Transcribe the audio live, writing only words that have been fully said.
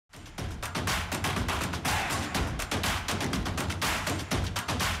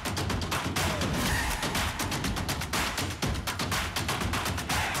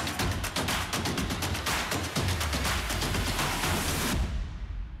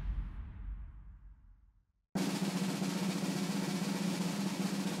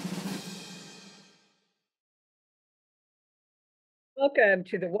Welcome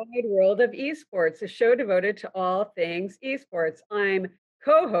to the wide world of esports, a show devoted to all things esports. I'm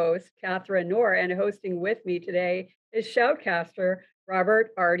co-host Katharine Nohr, and hosting with me today is shoutcaster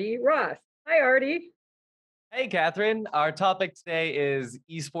Robert Artie Ross. Hi, Artie. Hey, Catherine. Our topic today is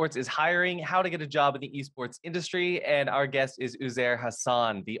esports is hiring, how to get a job in the esports industry. And our guest is Uzair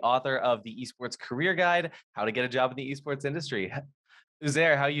Hasan, the author of the Esports Career Guide, how to get a job in the esports industry.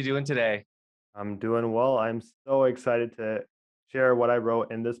 Uzair, how are you doing today? I'm doing well. I'm so excited to share what I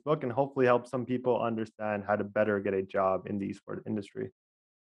wrote in this book and hopefully help some people understand how to better get a job in the esports industry.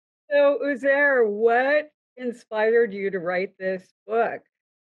 So, Uzair, what inspired you to write this book?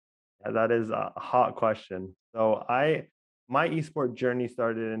 Yeah, that is a hot question. My esport journey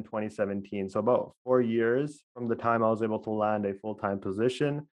started in 2017. So about 4 years from the time I was able to land a full-time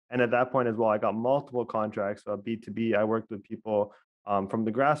position. And at that point as well, I got multiple contracts. So B2B, I worked with people from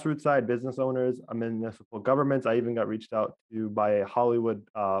the grassroots side, business owners, municipal governments. I even got reached out to by a Hollywood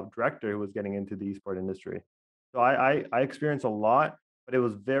director who was getting into the esport industry. So I experienced a lot, but it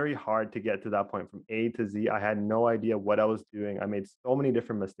was very hard to get to that point from A to Z. I had no idea what I was doing. I made so many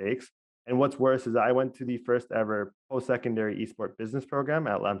different mistakes. And what's worse is I went to the first ever post-secondary esport business program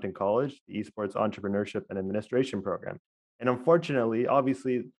at Lambton College, the esports entrepreneurship and administration program. And unfortunately,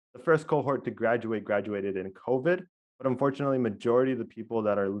 obviously, the first cohort to graduated in COVID, but unfortunately, majority of the people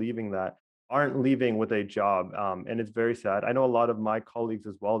that are leaving that aren't leaving with a job, and it's very sad. I know a lot of my colleagues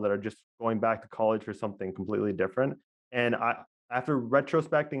as well that are just going back to college for something completely different. And after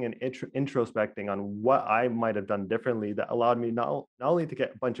retrospecting and introspecting on what I might have done differently, that allowed me not only to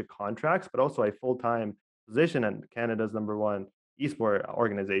get a bunch of contracts, but also a full-time position at Canada's number one esport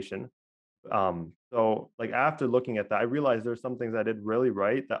organization. So like after looking at that, I realized there's some things I did really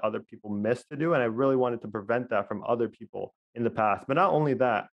right that other people missed to do, and I really wanted to prevent that from other people in the past. But not only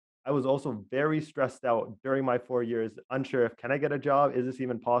that, I was also very stressed out during my 4 years, unsure if can I get a job? Is this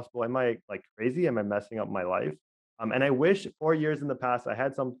even possible? Am I like crazy? Am I messing up my life? And I wish 4 years in the past I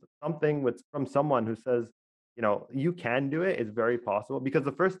had something with from someone who says, you can do it. It's very possible. Because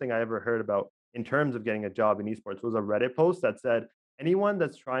the first thing I ever heard about in terms of getting a job in esports was a Reddit post that said anyone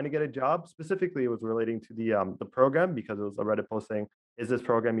that's trying to get a job, specifically it was relating to the program because it was a Reddit post saying, is this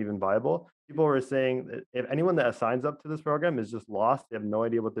program even viable? People were saying that if anyone that signs up to this program is just lost, they have no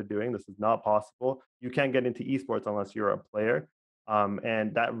idea what they're doing. This is not possible. You can't get into esports unless you're a player.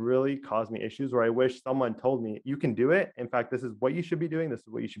 And that really caused me issues where I wish someone told me, you can do it. In fact, this is what you should be doing. This is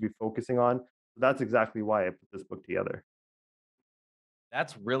what you should be focusing on. So that's exactly why I put this book together.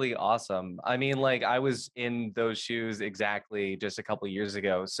 That's really awesome. I mean, like I was in those shoes exactly just a couple of years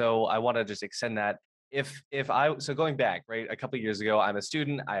ago. So I want to just extend that. If I so going back, right, a couple of years ago, I'm a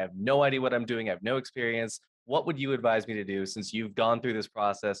student, I have no idea what I'm doing, I have no experience. What would you advise me to do since you've gone through this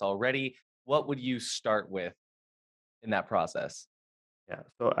process already? What would you start with in that process? Yeah.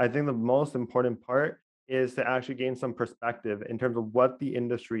 So I think the most important part is to actually gain some perspective in terms of what the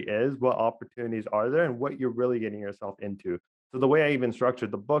industry is, what opportunities are there, and what you're really getting yourself into. So the way I even structured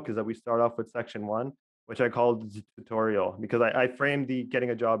the book is that we start off with section one, which I called the tutorial, because I framed the getting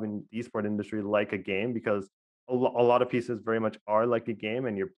a job in the esport industry like a game, because a lot of pieces very much are like a game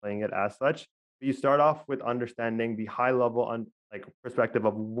and you're playing it as such. But you start off with understanding the high level like perspective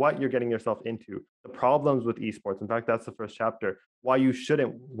of what you're getting yourself into, the problems with esports. In fact, that's the first chapter, why you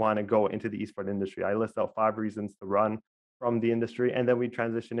shouldn't want to go into the esport industry. I list out 5 reasons to run from the industry. And then we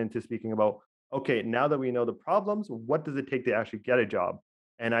transition into speaking about, okay, now that we know the problems, what does it take to actually get a job?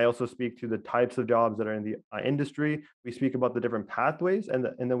 And I also speak to the types of jobs that are in the industry. We speak about the different pathways, and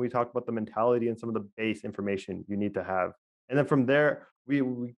then we talk about the mentality and some of the base information you need to have. And then from there, we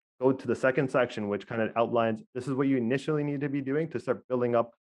go to the second section, which kind of outlines this is what you initially need to be doing to start building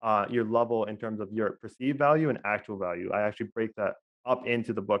up your level in terms of your perceived value and actual value. I actually break that up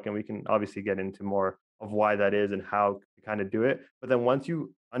into the book, and we can obviously get into more of why that is and how to kind of do it. But then once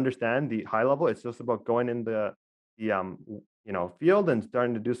you understand the high level, it's just about going in the field and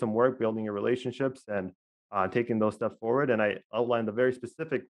starting to do some work, building your relationships, and taking those steps forward. And I outlined the very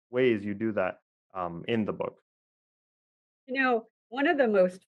specific ways you do that in the book. One of the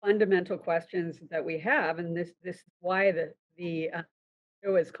most fundamental questions that we have, and this is why the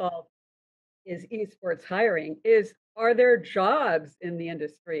show is called "Is Esports Hiring?" is are there jobs in the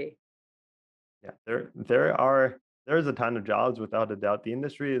industry? Yeah, there's a ton of jobs without a doubt. The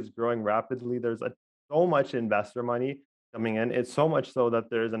industry is growing rapidly. So much investor money coming in. It's so much so that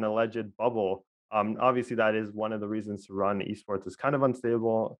there's an alleged bubble. Obviously, that is one of the reasons to run esports. It's kind of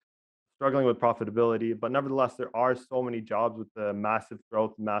unstable, struggling with profitability, but nevertheless, there are so many jobs with the massive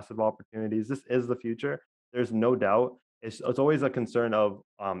growth, massive opportunities. This is the future. There's no doubt. It's always a concern of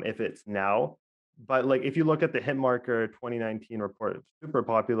if it's now But like if you look at the Hitmarker 2019 report, super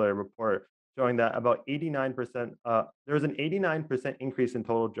popular report showing that about 89%, there was an 89% increase in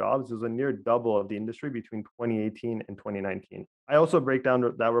total jobs. It was a near double of the industry between 2018 and 2019. I also break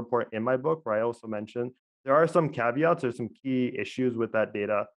down that report in my book where I also mention there are some caveats, there's some key issues with that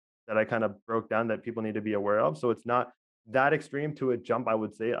data that I kind of broke down that people need to be aware of. So it's not that extreme to a jump, I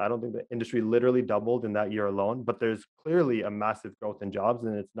would say. I don't think the industry literally doubled in that year alone, but there's clearly a massive growth in jobs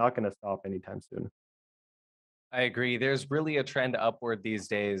and it's not going to stop anytime soon. I agree. There's really a trend upward these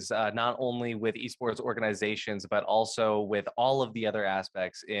days, not only with esports organizations, but also with all of the other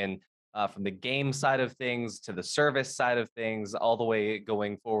aspects in from the game side of things to the service side of things, all the way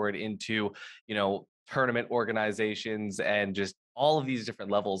going forward into, tournament organizations and just all of these different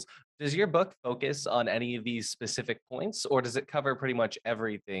levels. Does your book focus on any of these specific points, or does it cover pretty much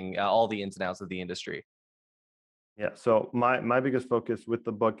everything, all the ins and outs of the industry? Yeah. So my biggest focus with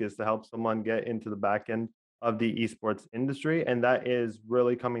the book is to help someone get into the back end of the esports industry, and that is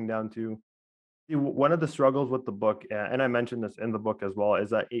really coming down to one of the struggles with the book, and I mentioned this in the book as well,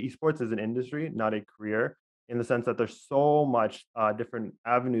 is that esports is an industry, not a career, in the sense that there's so much different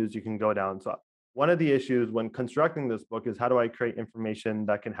avenues you can go down. So one of the issues when constructing this book is how do I create information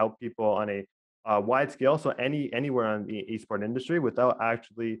that can help people on a wide scale, so anywhere on the esport industry, without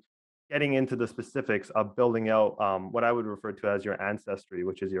actually getting into the specifics of building out what I would refer to as your ancestry,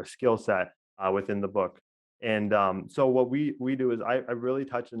 which is your skill set within the book. And so what we do is I really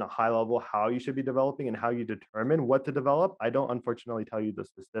touch in a high level how you should be developing and how you determine what to develop. I don't unfortunately tell you the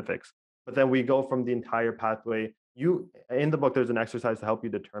specifics, but then we go from the entire pathway. You in the book, there's an exercise to help you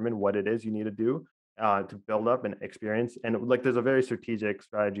determine what it is you need to do to build up an experience. And like there's a very strategic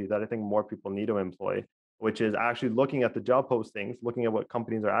strategy that I think more people need to employ, which is actually looking at the job postings, looking at what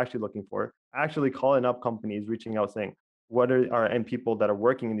companies are actually looking for, actually calling up companies, reaching out saying, what are and people that are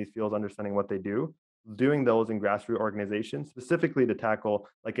working in these fields, understanding what they do, doing those in grassroots organizations, specifically to tackle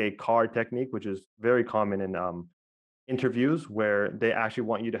like a card technique, which is very common in interviews where they actually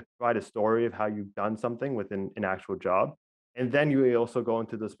want you to provide a story of how you've done something within an actual job. And then you also go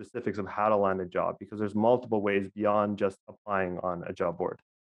into the specifics of how to land a job because there's multiple ways beyond just applying on a job board.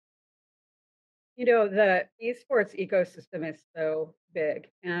 The esports ecosystem is so big,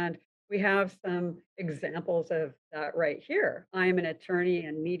 and we have some examples of that right here. I'm an attorney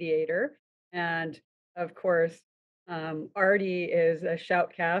and mediator, and of course, Artie is a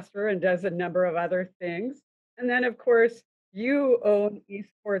shoutcaster and does a number of other things. And then, of course, you own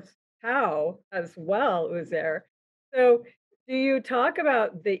Esports How as well, Uzair. So, do you talk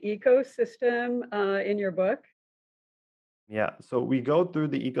about the ecosystem in your book? Yeah, so we go through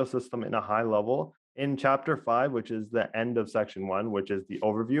the ecosystem in a high level. In chapter 5, which is the end of section 1, which is the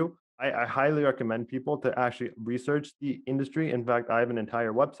overview, I highly recommend people to actually research the industry. In fact, I have an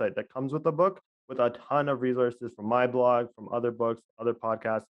entire website that comes with the book with a ton of resources from my blog, from other books, other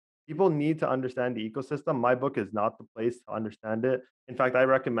podcasts. People need to understand the ecosystem. My book is not the place to understand it. In fact, I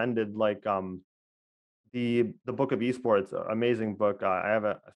recommended like the book of esports, amazing book. I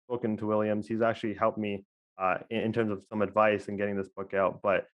have spoken to Williams. He's actually helped me in terms of some advice in getting this book out.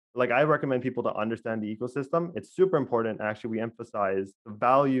 But like I recommend people to understand the ecosystem. It's super important. Actually, we emphasize the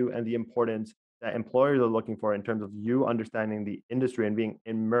value and the importance that employers are looking for in terms of you understanding the industry and being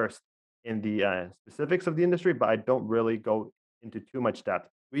immersed in the specifics of the industry. But I don't really go into too much depth.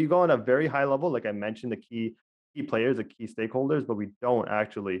 We go on a very high level, like I mentioned, the key players, the key stakeholders, but we don't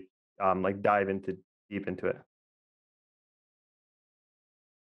actually like dive into deep into it.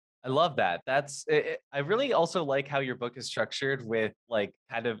 I love that. I really also like how your book is structured with like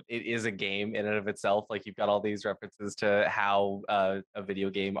kind of it is a game in and of itself. Like you've got all these references to how a video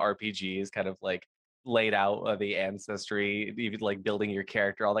game RPG is kind of like laid out the ancestry, even like building your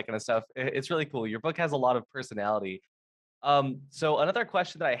character, all that kind of stuff. It's really cool. Your book has a lot of personality. So another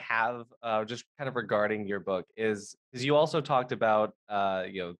question that I have, just kind of regarding your book is because you also talked about,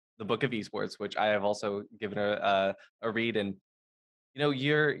 the book of esports, which I have also given a read, and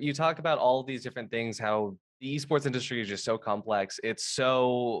you talk about all these different things, how the esports industry is just so complex. It's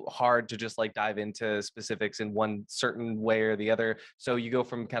so hard to just like dive into specifics in one certain way or the other. So you go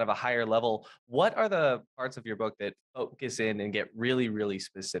from kind of a higher level. What are the parts of your book that focus in and get really, really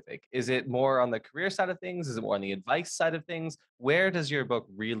specific? Is it more on the career side of things? Is it more on the advice side of things? Where does your book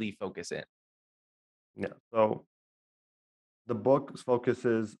really focus in? Yeah. So the book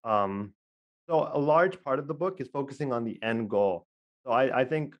focuses so a large part of the book is focusing on the end goal. So I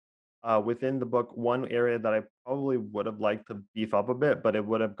think within the book, one area that I probably would have liked to beef up a bit, but it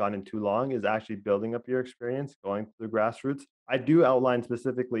would have gone in too long, is actually building up your experience going through the grassroots. I do outline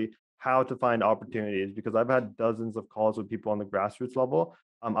specifically how to find opportunities because I've had dozens of calls with people on the grassroots level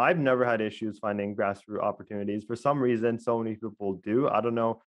I've never had issues finding grassroots opportunities. For some reason, so many people do. I don't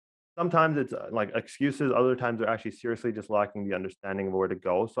know. Sometimes it's like excuses, other times they're actually seriously just lacking the understanding of where to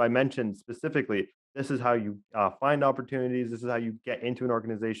go. So I mentioned specifically, this is how you find opportunities. This is how you get into an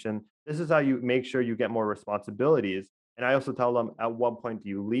organization. This is how you make sure you get more responsibilities. And I also tell them at what point do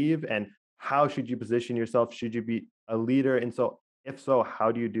you leave and how should you position yourself? Should you be a leader? And so, if so,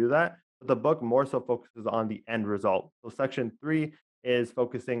 how do you do that? But the book more so focuses on the end result. So section 3 is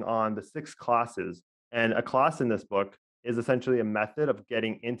focusing on the 6 classes. And a class in this book is essentially a method of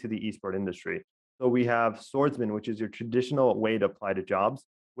getting into the esport industry. So we have swordsman, which is your traditional way to apply to jobs,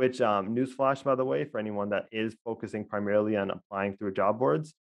 which newsflash, by the way, for anyone that is focusing primarily on applying through job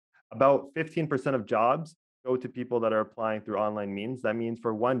boards, about 15% of jobs go to people that are applying through online means. That means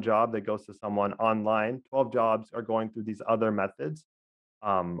for one job that goes to someone online, 12 jobs are going through these other methods,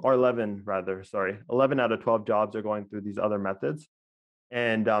 or 11 rather, sorry, 11 out of 12 jobs are going through these other methods.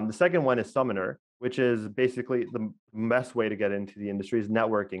 And the second one is summoner, which is basically the best way to get into the industry is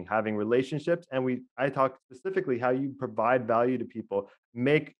networking, having relationships. And I talk specifically how you provide value to people,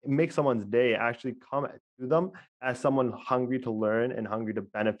 make someone's day, actually come to them as someone hungry to learn and hungry to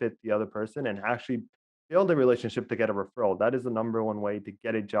benefit the other person and actually build a relationship to get a referral. That is the number one way to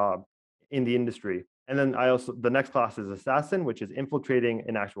get a job in the industry. And then the next class is assassin, which is infiltrating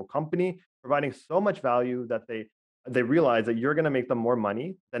an actual company, providing so much value that they realize that you're going to make them more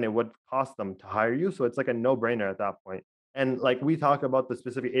money than it would cost them to hire you. So it's like a no-brainer at that point. And like we talk about the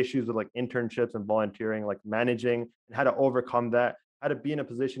specific issues of like internships and volunteering, like managing and how to overcome that, how to be in a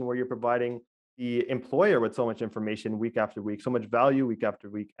position where you're providing the employer with so much information week after week, so much value week after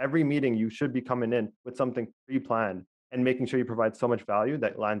week. Every meeting you should be coming in with something pre-planned and making sure you provide so much value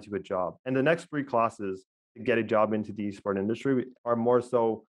that lands you a job. And the next 3 classes to get a job into the esport industry are more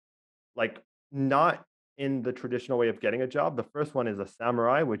so like not in the traditional way of getting a job. The first one is a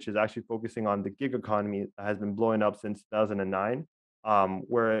samurai, which is actually focusing on the gig economy that has been blowing up since 2009,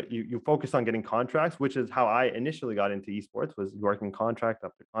 where you focus on getting contracts, which is how I initially got into esports, was working contract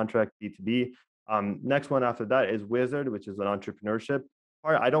after contract, B2B. Next one after that is wizard, which is an entrepreneurship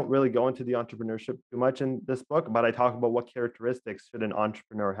part. I don't really go into the entrepreneurship too much in this book, but I talk about what characteristics should an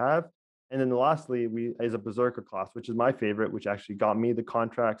entrepreneur have. And then lastly, we is a berserker class, which is my favorite, which actually got me the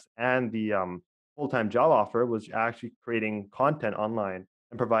contracts and the full-time job offer, was actually creating content online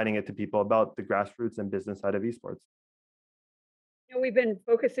and providing it to people about the grassroots and business side of esports. We've been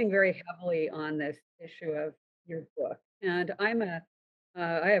focusing very heavily on this issue of your book, and I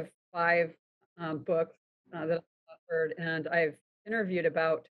have 5 books that I've authored, and I've interviewed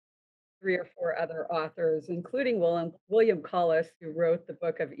about 3 or 4 other authors, including William Collis, who wrote the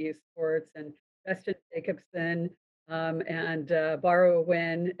book of esports, and Justin Jacobson, and Baru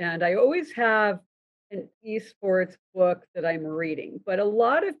Win. And I always have an esports book that I'm reading. But a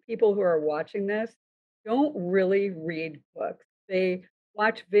lot of people who are watching this don't really read books. They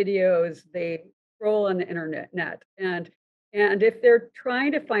watch videos, they scroll on the internet, and if they're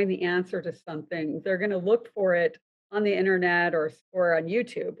trying to find the answer to something, they're going to look for it on the internet or on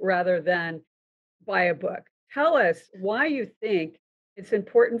YouTube rather than buy a book. Tell us why you think it's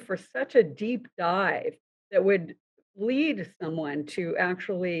important for such a deep dive that would lead someone to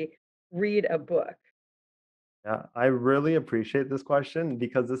actually read a book. Yeah, I really appreciate this question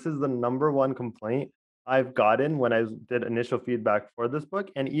because this is the number one complaint I've gotten when I did initial feedback for this book.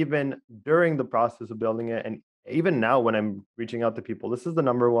 And even during the process of building it, and even now when I'm reaching out to people, this is the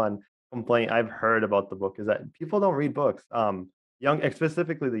number one complaint I've heard about the book is that people don't read books,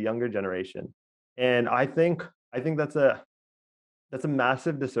 specifically the younger generation. And I think that's a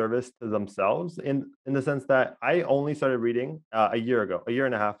massive disservice to themselves in the sense that I only started reading a year ago, a year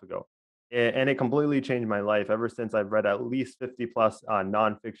and a half ago, and it completely changed my life. Ever since I've read at least 50 plus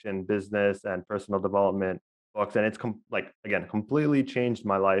nonfiction, business, and personal development books, and it's like again completely changed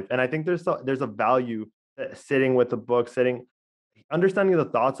my life. And I think there's a value sitting with the book, sitting understanding the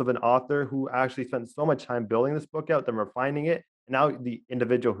thoughts of an author who actually spent so much time building this book out, then refining it. And now the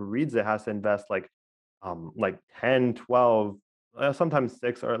individual who reads it has to invest like 10, 12, sometimes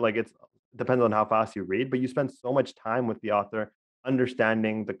 6, or like it's depends on how fast you read, but you spend so much time with the author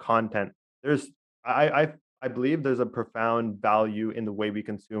understanding the content. There's I believe there's a profound value in the way we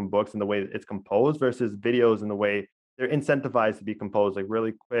consume books and the way it's composed versus videos and the way they're incentivized to be composed, like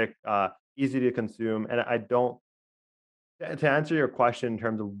really quick, easy to consume. And I don't to answer your question in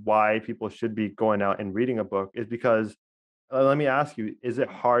terms of why people should be going out and reading a book is because let me ask you, is it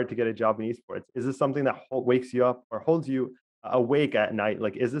hard to get a job in esports? Is this something that wakes you up or holds you awake at night?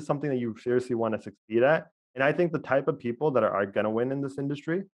 Like, is this something that you seriously want to succeed at? And I think the type of people that are going to win in this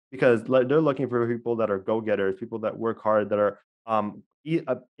industry, because they're looking for people that are go-getters, people that work hard, that are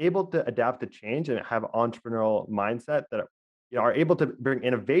able to adapt to change and have entrepreneurial mindset that are able to bring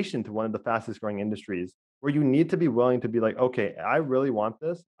innovation to one of the fastest growing industries where you need to be willing to be like, okay, I really want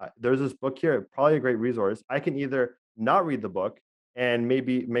this. There's this book here, probably a great resource. I can either not read the book and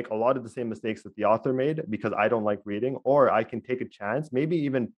maybe make a lot of the same mistakes that the author made because I don't like reading, or I can take a chance, maybe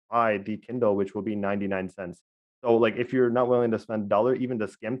even buy the Kindle, which will be 99 cents. So, like, if you're not willing to spend a dollar even to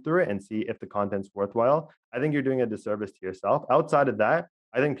skim through it and see if the content's worthwhile, I think you're doing a disservice to yourself. Outside of that,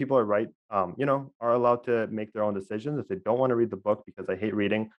 I think people are right, are allowed to make their own decisions. If they don't want to read the book because I hate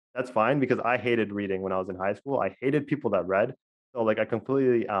reading, that's fine because I hated reading when I was in high school. I hated people that read. So, like, I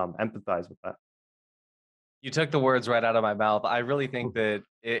completely empathize with that. You took the words right out of my mouth. I really think that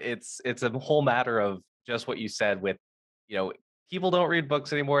it's a whole matter of just what you said with, you know, people don't read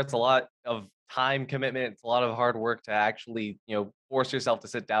books anymore. It's a lot of time commitment. It's a lot of hard work to actually, force yourself to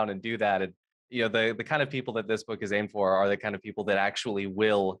sit down and do that. And the kind of people that this book is aimed for are the kind of people that actually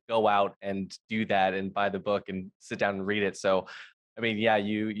will go out and do that and buy the book and sit down and read it. So, I mean, yeah,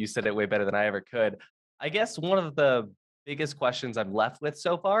 you said it way better than I ever could. I guess one of the biggest questions I'm left with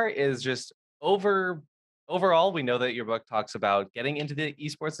so far is just over overall, we know that your book talks about getting into the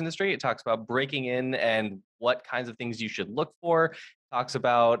esports industry. It talks about breaking in and what kinds of things you should look for. Talks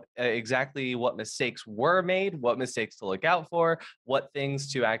about exactly what mistakes were made, what mistakes to look out for, what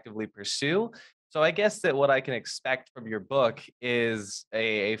things to actively pursue. So I guess that what I can expect from your book is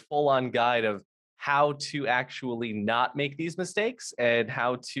a full-on guide of how to actually not make these mistakes and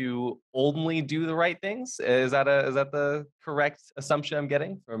how to only do the right things. Is that the correct assumption I'm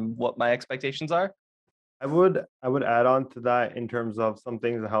getting from what my expectations are? I would add on to that in terms of some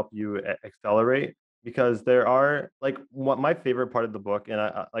things that help you accelerate because there are like what my favorite part of the book, and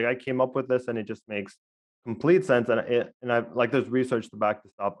I came up with this and it just makes complete sense, and I like there's research to back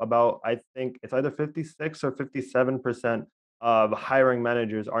this up. About I think it's either 56 or 57% of hiring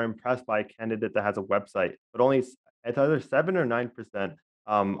managers are impressed by a candidate that has a website, but it's either 7 or 9%.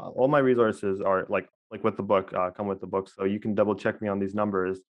 All my resources are like with the book, come with the book, so you can double check me on these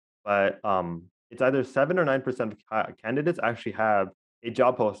numbers. But it's either 7 or 9% of candidates actually have a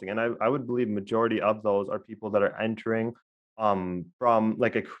job posting, and I would believe majority of those are people that are entering from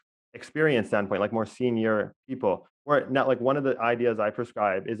like experience standpoint, like more senior people. Where not like one of the ideas I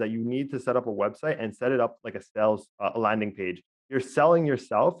prescribe is that you need to set up a website and set it up like a sales a landing page. You're selling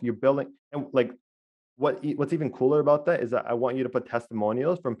yourself, you're building, and like what's even cooler about that is that I want you to put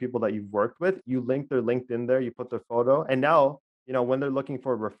testimonials from people that you've worked with. You link their LinkedIn there, you put their photo, and now when they're looking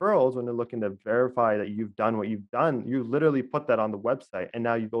for referrals, when they're looking to verify that you've done what you've done, you literally put that on the website, and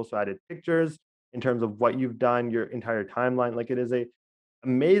now you've also added pictures in terms of what you've done, your entire timeline. Like it is a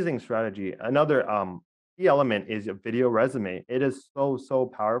amazing strategy. Another key element is a video resume. It is so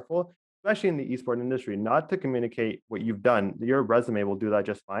powerful, especially in the esports industry. Not to communicate what you've done, your resume will do that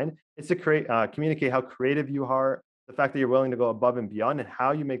just fine. It's to communicate how creative you are, the fact that you're willing to go above and beyond, and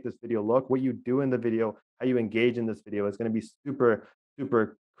how you make this video look, what you do in the video, how you engage in this video is going to be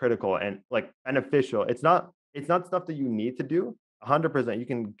super critical and like beneficial. It's not stuff that you need to do. 100%, you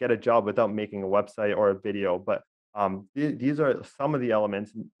can get a job without making a website or a video, but these are some of the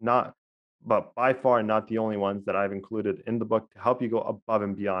elements, not, but by far not the only ones that I've included in the book to help you go above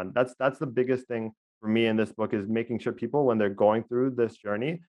and beyond. That's the biggest thing for me in this book is making sure people, when they're going through this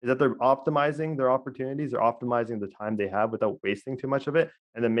journey, is that they're optimizing their opportunities, they're optimizing the time they have without wasting too much of it,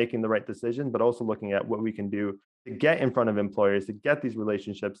 and then making the right decision, but also looking at what we can do to get in front of employers, to get these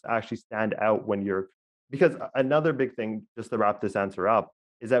relationships to actually stand out when you're. Because another big thing, just to wrap this answer up,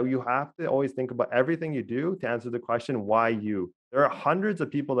 is that you have to always think about everything you do to answer the question, why you? There are hundreds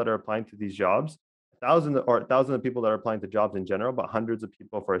of people that are applying to these jobs, thousands of people that are applying to jobs in general, but hundreds of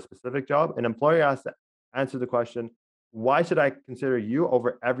people for a specific job. An employer has to answer the question, why should I consider you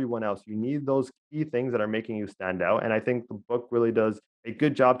over everyone else? You need those key things that are making you stand out. And I think the book really does a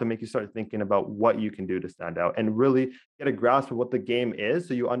good job to make you start thinking about what you can do to stand out and really get a grasp of what the game is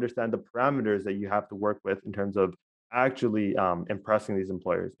so you understand the parameters that you have to work with in terms of actually impressing these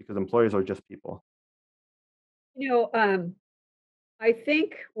employers because employers are just people. You know, I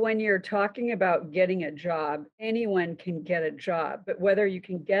think when you're talking about getting a job, anyone can get a job, but whether you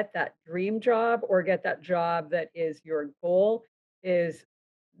can get that dream job or get that job that is your goal is,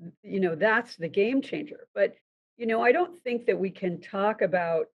 that's the game changer. But, I don't think that we can talk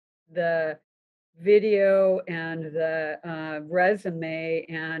about the video and the resume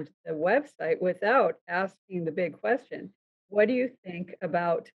and the website without asking the big question. What do you think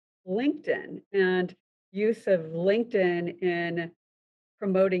about LinkedIn and use of LinkedIn in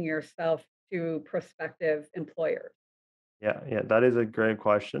promoting yourself to prospective employers? Yeah, that is a great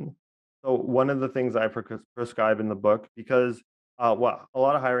question. So one of the things I prescribe in the book, because what a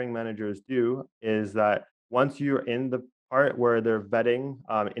lot of hiring managers do is that once you're in the part where they're vetting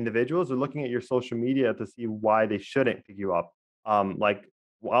individuals, they're looking at your social media to see why they shouldn't pick you up. Like,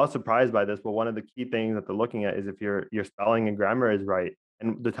 well, I was surprised by this, but one of the key things that they're looking at is if your spelling and grammar is right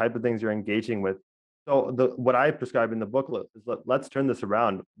and the type of things you're engaging with. So the what I prescribe in the booklet is let's turn this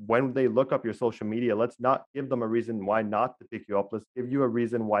around. When they look up your social media, let's not give them a reason why not to pick you up. Let's give you a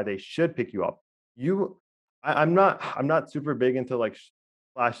reason why they should pick you up. You I'm not super big into like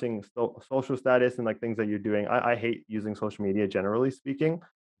flashing social status and like things that you're doing. I hate using social media generally speaking,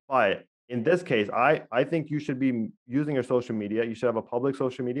 but in this case, I think you should be using your social media. You should have a public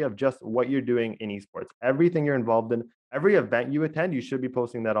social media of just what you're doing in esports. Everything you're involved in, every event you attend, you should be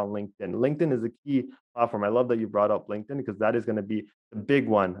posting that on LinkedIn. LinkedIn is a key platform. I love that you brought up LinkedIn because that is going to be the big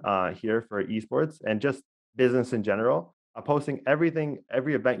one here for esports and just business in general. Posting everything,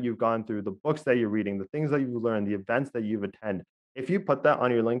 every event you've gone through, the books that you're reading, the things that you've learned, the events that you've attended. If you put that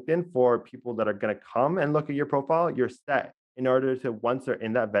on your LinkedIn for people that are going to come and look at your profile, you're set in order to, once they're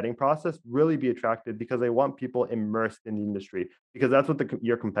in that vetting process, really be attracted because they want people immersed in the industry because that's what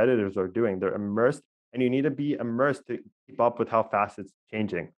your competitors are doing. They're immersed and you need to be immersed to keep up with how fast it's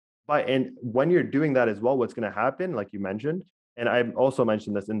changing. But and when you're doing that as well, what's going to happen, like you mentioned, and I've also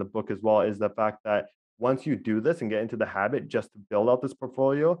mentioned this in the book as well, is the fact that once you do this and get into the habit just to build out this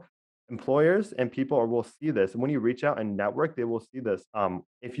portfolio, employers and people will see this. And when you reach out and network, they will see this.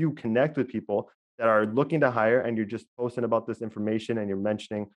 If you connect with people that are looking to hire and you're just posting about this information and you're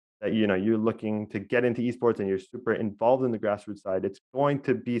mentioning that you're looking to get into esports and you're super involved in the grassroots side, it's going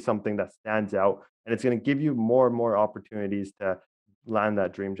to be something that stands out and it's going to give you more and more opportunities to land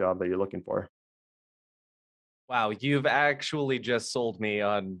that dream job that you're looking for. Wow, you've actually just sold me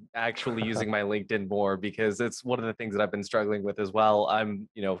on actually using my LinkedIn more because it's one of the things that I've been struggling with as well. I'm,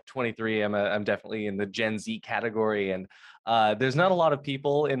 23. I'm definitely in the Gen Z category, and there's not a lot of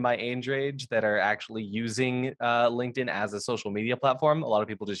people in my age range that are actually using LinkedIn as a social media platform. A lot of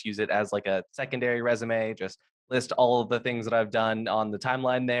people just use it as like a secondary resume, just list all of the things that I've done on the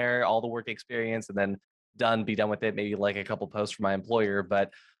timeline there, all the work experience, and then be done with it. Maybe like a couple posts for my employer,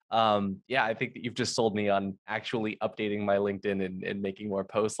 but yeah, I think that you've just sold me on actually updating my LinkedIn and making more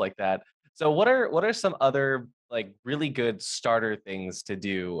posts like that. So what are some other like really good starter things to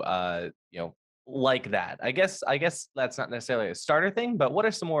do like that? I guess that's not necessarily a starter thing, but what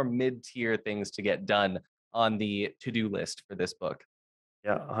are some more mid-tier things to get done on the to-do list for this book?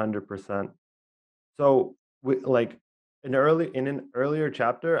 Yeah, 100%. So we like in an earlier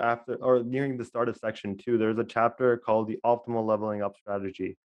chapter after or nearing the start of section 2, there's a chapter called the optimal leveling up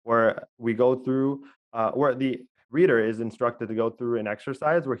strategy, where we go through where the reader is instructed to go through an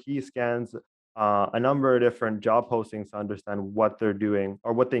exercise where he scans a number of different job postings to understand what they're doing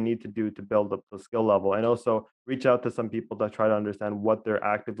or what they need to do to build up the skill level, and also reach out to some people to try to understand what they're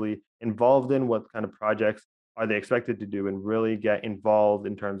actively involved in, what kind of projects are they expected to do, and really get involved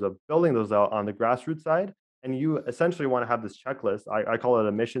in terms of building those out on the grassroots side. And you essentially want to have this checklist. I call it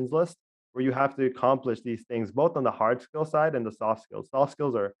a missions list, where you have to accomplish these things both on the hard skill side and the soft skills. Soft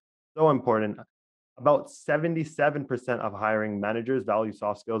skills are so important. About 77% of hiring managers value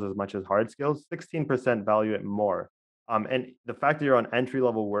soft skills as much as hard skills. 16% value it more. And the fact that you're on entry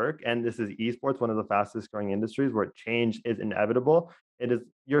level work, and this is esports, one of the fastest growing industries where change is inevitable. It is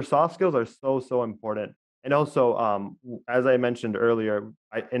your soft skills are so important. And also, as I mentioned earlier,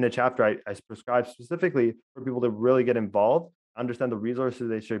 in a chapter, I prescribe specifically for people to really get involved, understand the resources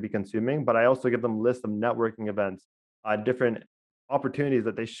they should be consuming, but I also give them lists of networking events, different opportunities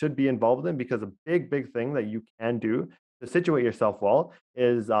that they should be involved in, because a big thing that you can do to situate yourself well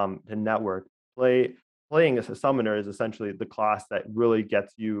is to network. Playing as a summoner is essentially the class that really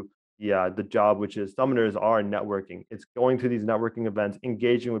gets you the job, which is summoners are networking. It's going to these networking events,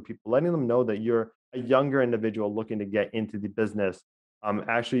 engaging with people, letting them know that you're a younger individual looking to get into the business.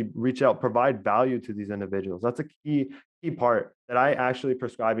 Actually reach out, provide value to these individuals. That's a key part that I actually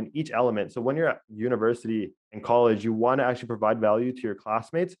prescribe in each element. So when you're at university and college, you want to actually provide value to your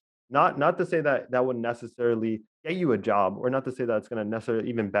classmates. Not to say that that would necessarily get you a job, or not to say that it's going to necessarily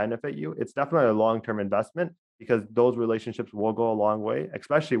even benefit you. It's definitely a long-term investment because those relationships will go a long way,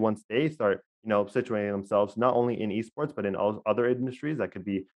 especially once they start, situating themselves not only in esports but in all other industries. That could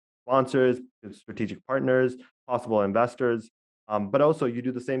be sponsors, strategic partners, possible investors. But also, you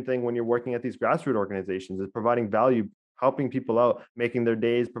do the same thing when you're working at these grassroots organizations, is providing value, helping people out, making their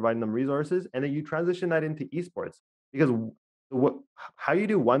days, providing them resources, and then you transition that into esports. Because what, how you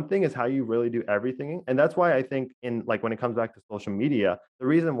do one thing is how you really do everything, and that's why I think in like when it comes back to social media, the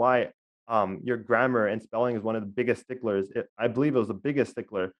reason why your grammar and spelling is one of the biggest sticklers. I believe it was the biggest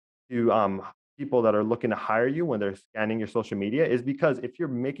stickler to people that are looking to hire you when they're scanning your social media is because if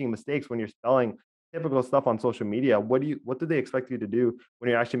you're making mistakes when you're spelling typical stuff on social media, what do they expect you to do when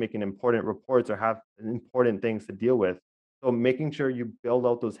you're actually making important reports or have important things to deal with? So making sure you build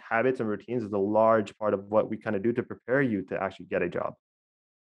out those habits and routines is a large part of what we kind of do to prepare you to actually get a job.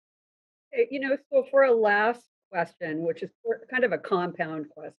 So for a last question, which is kind of a compound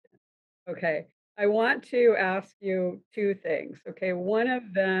question, okay, I want to ask you two things. Okay, one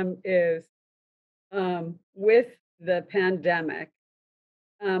of them is with the pandemic,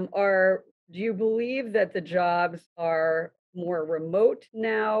 are do you believe that the jobs are more remote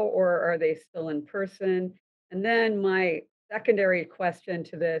now, or are they still in person? And then my secondary question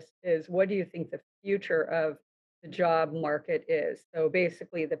to this is, what do you think the future of the job market is? So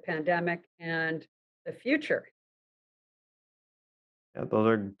basically, the pandemic and the future. Yeah,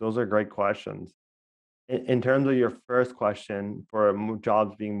 those are great questions. In terms of your first question for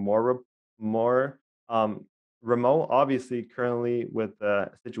jobs being more remote, obviously currently with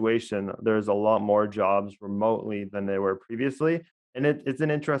the situation, there's a lot more jobs remotely than there were previously. And it's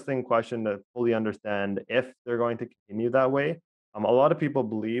an interesting question to fully understand if they're going to continue that way. A lot of people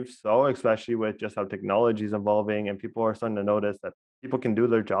believe so, especially with just how technology is evolving, and people are starting to notice that people can do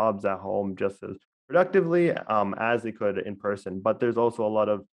their jobs at home just as productively as they could in person. But there's also a lot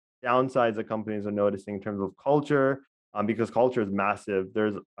of downsides that companies are noticing in terms of culture, because culture is massive.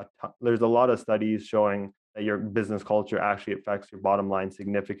 There's a lot of studies showing that your business culture actually affects your bottom line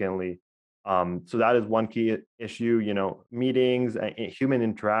significantly. So that is one key issue. You know, meetings, human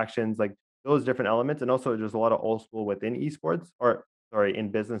interactions, like those different elements, and also there's a lot of old school within esports, or sorry,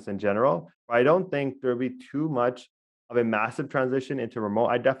 in business in general. But I don't think there'll be too much of a massive transition into remote.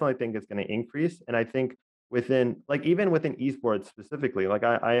 I definitely think it's going to increase, and I think within like even within esports specifically, like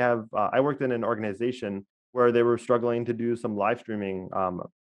I worked in an organization where they were struggling to do some live streaming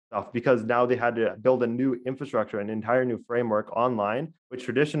stuff because now they had to build a new infrastructure, an entire new framework online, which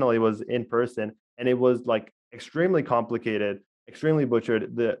traditionally was in person, and it was like extremely complicated, extremely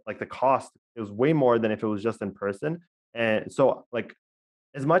butchered. The cost, it was way more than if it was just in person. And so like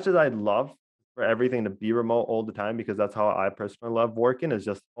as much as I'd love for everything to be remote all the time, because that's how I personally love working, is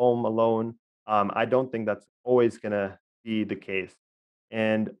just home alone. I don't think that's always gonna be the case.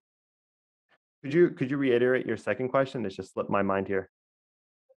 And could you reiterate your second question? It's just slipped my mind here.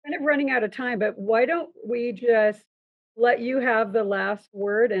 Kind of running out of time, but why don't we just let you have the last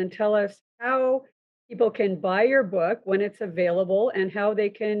word and tell us how people can buy your book when it's available and how they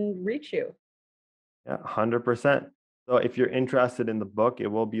can reach you? Yeah, 100%. So if you're interested in the book, it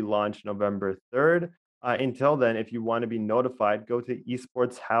will be launched November 3rd. Until then, if you want to be notified, go to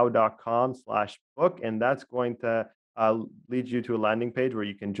esportshow.com/book, and that's going to lead you to a landing page where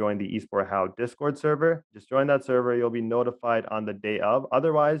you can join the Esport How Discord server. Just join that server, you'll be notified on the day of.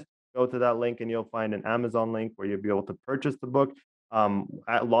 Otherwise, go to that link and you'll find an Amazon link where you'll be able to purchase the book.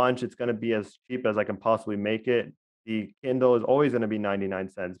 At launch, it's going to be as cheap as I can possibly make it. The Kindle is always going to be 99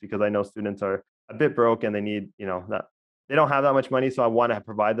 cents because I know students are a bit broke and they need, that they don't have that much money. So I want to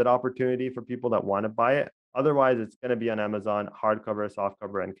provide that opportunity for people that want to buy it. Otherwise, it's going to be on Amazon, hardcover,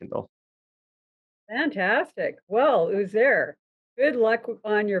 softcover, and Kindle. Fantastic. Well, Uzair, good luck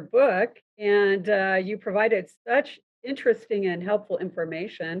on your book. And you provided such interesting and helpful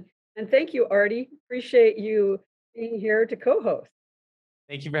information. And thank you, Artie. Appreciate you being here to co host.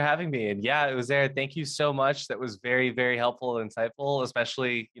 Thank you for having me. And yeah, it was there. Thank you so much. That was very, very helpful and insightful.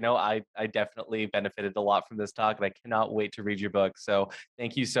 Especially, I definitely benefited a lot from this talk, and I cannot wait to read your book. So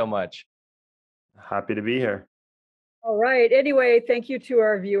thank you so much. Happy to be here. All right. Anyway, thank you to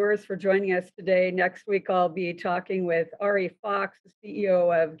our viewers for joining us today. Next week, I'll be talking with Ari Fox, the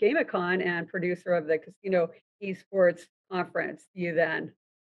CEO of Gamicon and producer of the Casino Esports Conference. See you then.